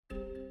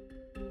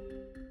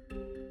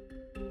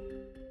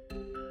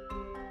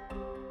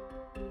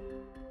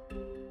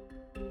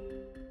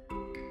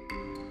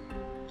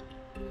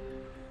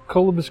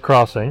Colobus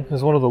Crossing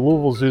is one of the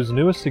Louisville Zoo's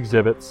newest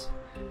exhibits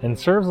and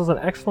serves as an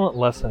excellent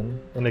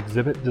lesson in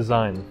exhibit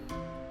design.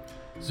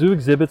 Zoo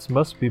exhibits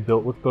must be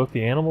built with both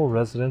the animal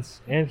residents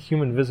and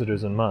human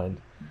visitors in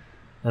mind,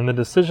 and the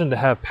decision to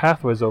have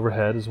pathways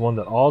overhead is one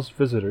that awes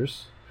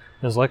visitors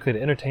and is likely to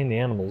entertain the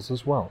animals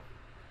as well.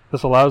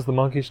 This allows the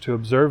monkeys to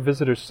observe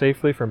visitors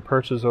safely from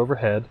perches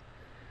overhead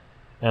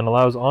and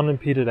allows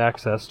unimpeded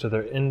access to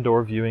their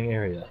indoor viewing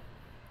area.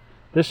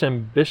 This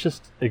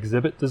ambitious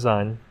exhibit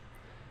design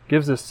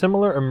gives a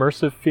similar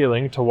immersive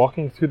feeling to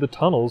walking through the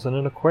tunnels in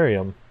an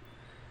aquarium,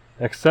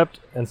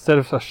 except instead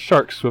of a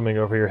shark swimming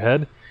over your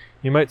head,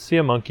 you might see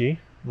a monkey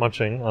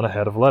munching on a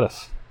head of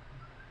lettuce.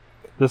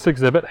 This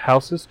exhibit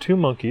houses two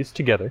monkeys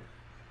together,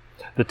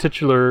 the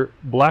titular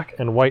black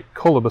and white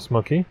Colobus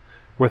monkey,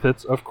 with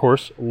its, of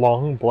course,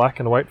 long black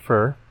and white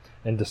fur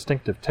and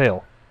distinctive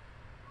tail,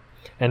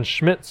 and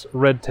Schmidt's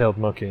red-tailed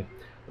monkey,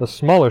 the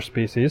smaller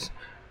species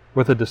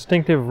with a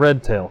distinctive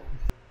red tail.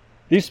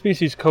 These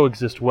species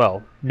coexist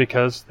well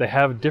because they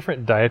have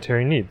different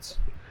dietary needs.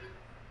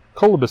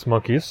 Colobus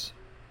monkeys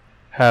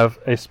have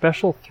a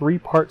special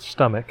three-part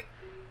stomach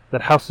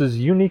that houses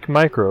unique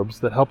microbes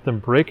that help them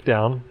break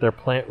down their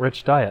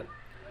plant-rich diet,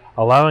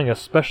 allowing a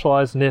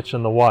specialized niche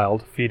in the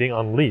wild feeding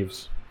on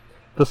leaves.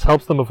 This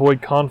helps them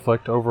avoid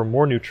conflict over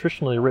more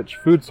nutritionally rich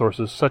food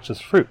sources such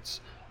as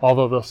fruits,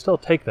 although they'll still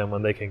take them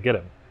when they can get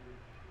them.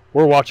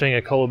 We're watching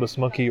a Colobus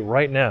monkey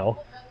right now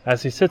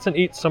as he sits and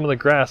eats some of the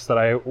grass that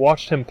I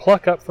watched him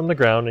pluck up from the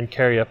ground and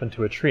carry up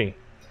into a tree.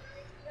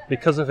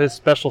 Because of his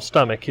special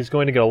stomach, he's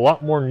going to get a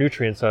lot more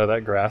nutrients out of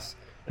that grass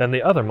than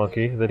the other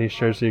monkey that he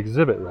shares the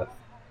exhibit with.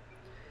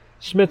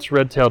 Schmidt's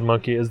red-tailed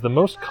monkey is the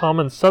most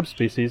common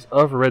subspecies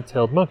of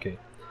red-tailed monkey,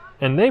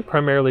 and they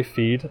primarily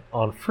feed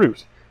on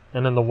fruit,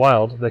 and in the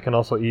wild they can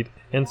also eat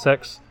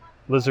insects,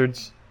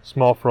 lizards,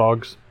 small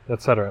frogs,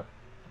 etc.,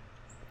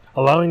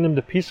 allowing them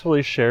to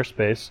peacefully share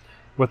space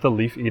with the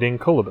leaf-eating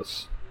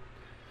Colobus.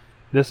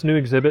 This new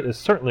exhibit is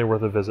certainly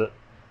worth a visit,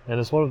 and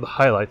is one of the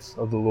highlights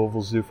of the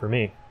Louisville Zoo for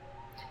me.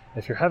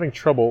 If you're having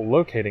trouble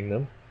locating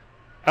them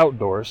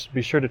outdoors,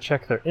 be sure to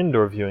check their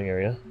indoor viewing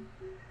area,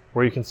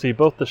 where you can see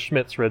both the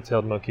Schmidt's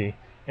red-tailed monkey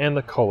and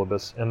the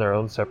Colobus in their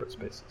own separate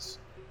spaces.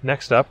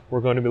 Next up,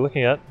 we're going to be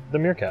looking at the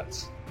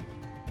meerkats.